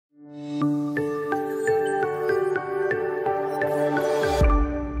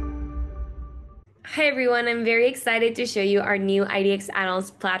everyone, I'm very excited to show you our new IDX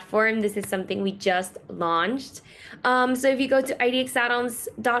add-ons platform. This is something we just launched. So if you go to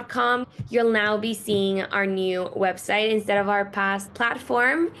idxaddons.com, you'll now be seeing our new website instead of our past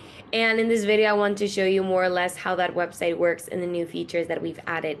platform. And in this video, I want to show you more or less how that website works and the new features that we've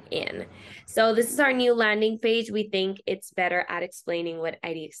added in. So this is our new landing page. We think it's better at explaining what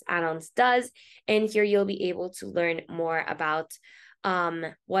IDX add-ons does. And here you'll be able to learn more about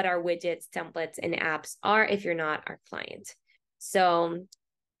what our widgets, templates, and apps are if you're not our client. So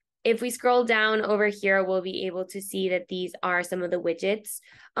if we scroll down over here, we'll be able to see that these are some of the widgets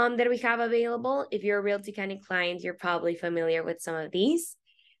that we have available. If you're a Realty County client, you're probably familiar with some of these.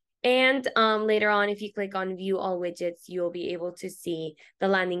 And later on, if you click on view all widgets, you'll be able to see the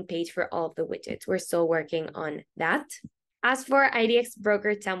landing page for all of the widgets. We're still working on that. As for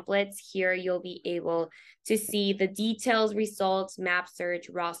IDXBroker templates, here you'll be able to see the details, results, map search,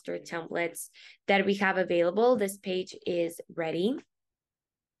 roster templates that we have available. This page is ready.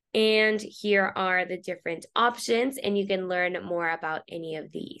 And here are the different options, and you can learn more about any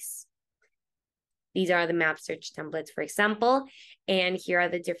of these. These are the map search templates, for example, and here are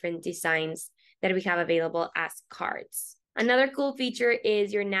the different designs that we have available as cards. Another cool feature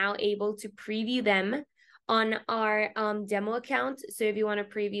is you're now able to preview them on our demo account. So if you want to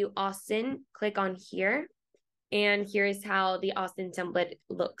preview Austin, click on here. And here's how the Austin template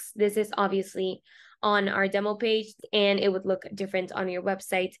looks. This is obviously on our demo page, and it would look different on your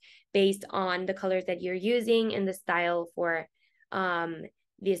website based on the colors that you're using and the style for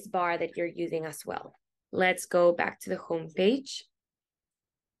this bar that you're using as well. Let's go back to the home page.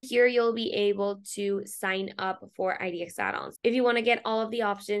 Here you'll be able to sign up for IDX add-ons. If you want to get all of the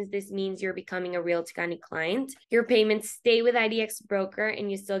options, this means you're becoming a Realty County client. Your payments stay with IDXBroker and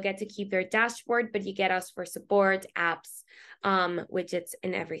you still get to keep their dashboard, but you get us for support, apps, widgets,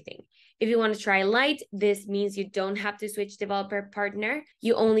 and everything. If you want to try Lite, this means you don't have to switch developer partner.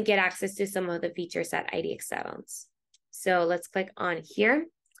 You only get access to some of the features at IDX add-ons. So let's click on here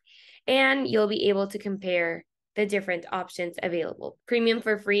and you'll be able to compare the different options available. Premium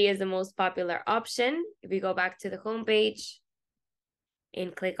for free is the most popular option. If you go back to the home page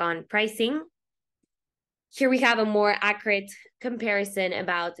and click on pricing, here we have a more accurate comparison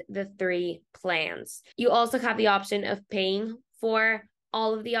about the three plans. You also have the option of paying for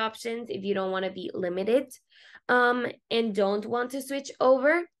all of the options if you don't want to be limited and don't want to switch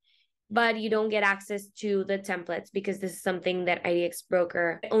over, but you don't get access to the templates because this is something that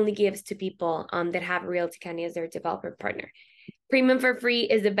IDXBroker only gives to people that have Realty County as their developer partner. Premium for free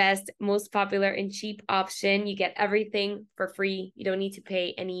is the best, most popular, and cheap option. You get everything for free. You don't need to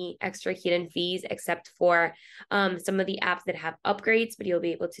pay any extra hidden fees except for some of the apps that have upgrades, but you'll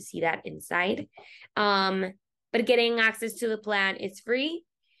be able to see that inside. But getting access to the plan is free.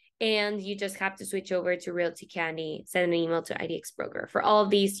 And you just have to switch over to Realty County, send an email to IDXBroker. For all of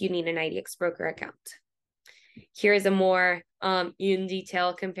these, you need an IDXBroker account. Here's a more in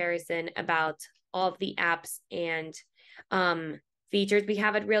detail comparison about all of the apps and features we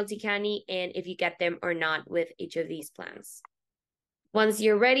have at Realty County and if you get them or not with each of these plans. Once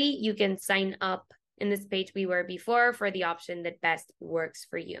you're ready, you can sign up in this page we were before for the option that best works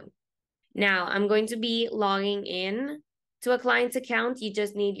for you. Now, I'm going to be logging in to a client's account. You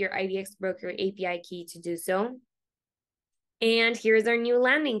just need your IDXBroker API key to do so. And here's our new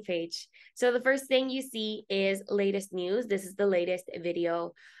landing page. So the first thing you see is latest news. This is the latest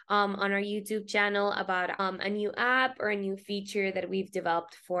video on our YouTube channel about a new app or a new feature that we've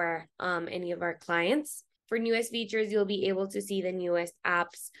developed for any of our clients. For newest features, you'll be able to see the newest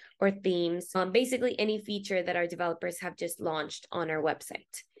apps or themes, basically any feature that our developers have just launched on our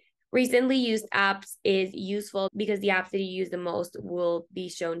website. Recently used apps is useful because the apps that you use the most will be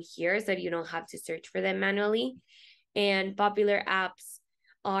shown here so that you don't have to search for them manually. And popular apps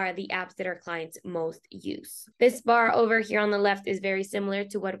are the apps that our clients most use. This bar over here on the left is very similar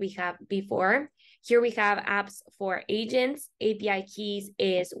to what we have before. Here we have apps for agents. API keys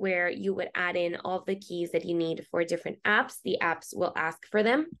is where you would add in all of the keys that you need for different apps. The apps will ask for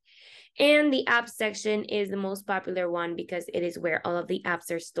them. And the apps section is the most popular one because it is where all of the apps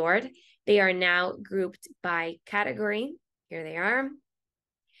are stored. They are now grouped by category. Here they are.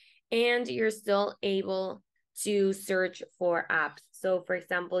 And you're still able to search for apps. So for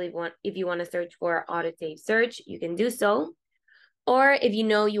example, if you want to search for auto save search, you can do so. Or if you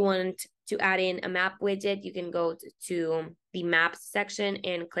know you want to add in a map widget, you can go to the maps section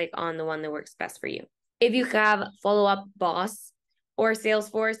and click on the one that works best for you. If you have follow-up boss or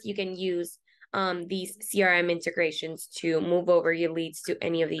Salesforce, you can use these CRM integrations to move over your leads to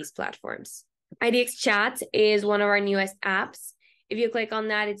any of these platforms. IDX Chat is one of our newest apps, If you click on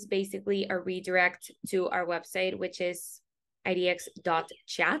that, it's basically a redirect to our website, which is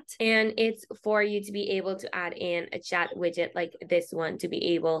idx.chat, and it's for you to be able to add in a chat widget like this one to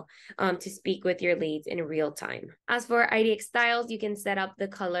be able to speak with your leads in real time. As for IDX styles, you can set up the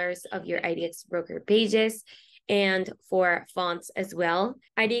colors of your IDX broker pages and for fonts as well.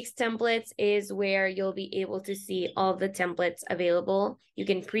 IDX templates is where you'll be able to see all the templates available. You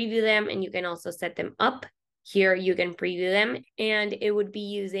can preview them and you can also set them up. Here you can preview them, and it would be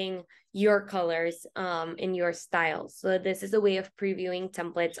using your colors in your styles. So this is a way of previewing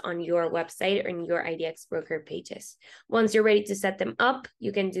templates on your website or in your IDX broker pages. Once you're ready to set them up,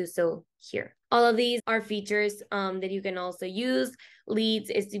 you can do so here. All of these are features that you can also use.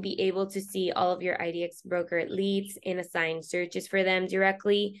 Leads is to be able to see all of your IDX broker leads and assign searches for them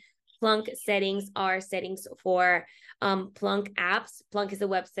directly. Plunk settings are settings for Plunk apps. Plunk is a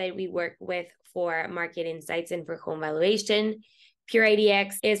website we work with for market insights and for home valuation. Pure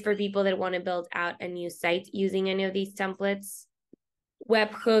IDX is for people that want to build out a new site using any of these templates.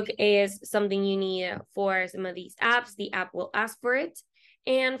 Webhook is something you need for some of these apps. The app will ask for it.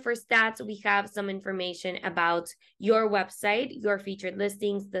 And for stats, we have some information about your website, your featured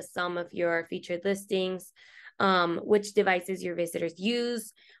listings, the sum of your featured listings, which devices your visitors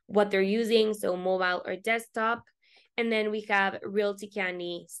use, what they're using, so mobile or desktop. And then we have Realty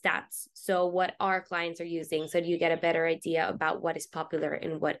Candy stats, so what our clients are using, so you get a better idea about what is popular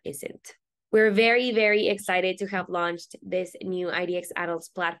and what isn't. We're very, very excited to have launched this new IDX Adults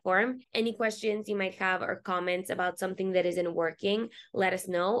platform. Any questions you might have or comments about something that isn't working, let us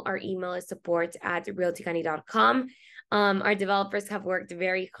know. Our email is support@realtycandy.com. Our developers have worked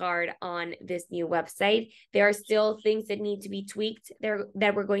very hard on this new website. There are still things that need to be tweaked there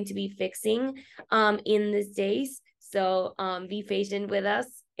that we're going to be fixing in these days. So be patient with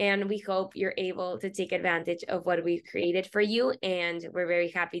us, and we hope you're able to take advantage of what we've created for you. And we're very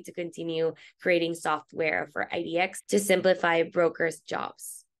happy to continue creating software for IDX to simplify brokers'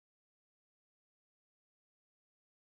 jobs.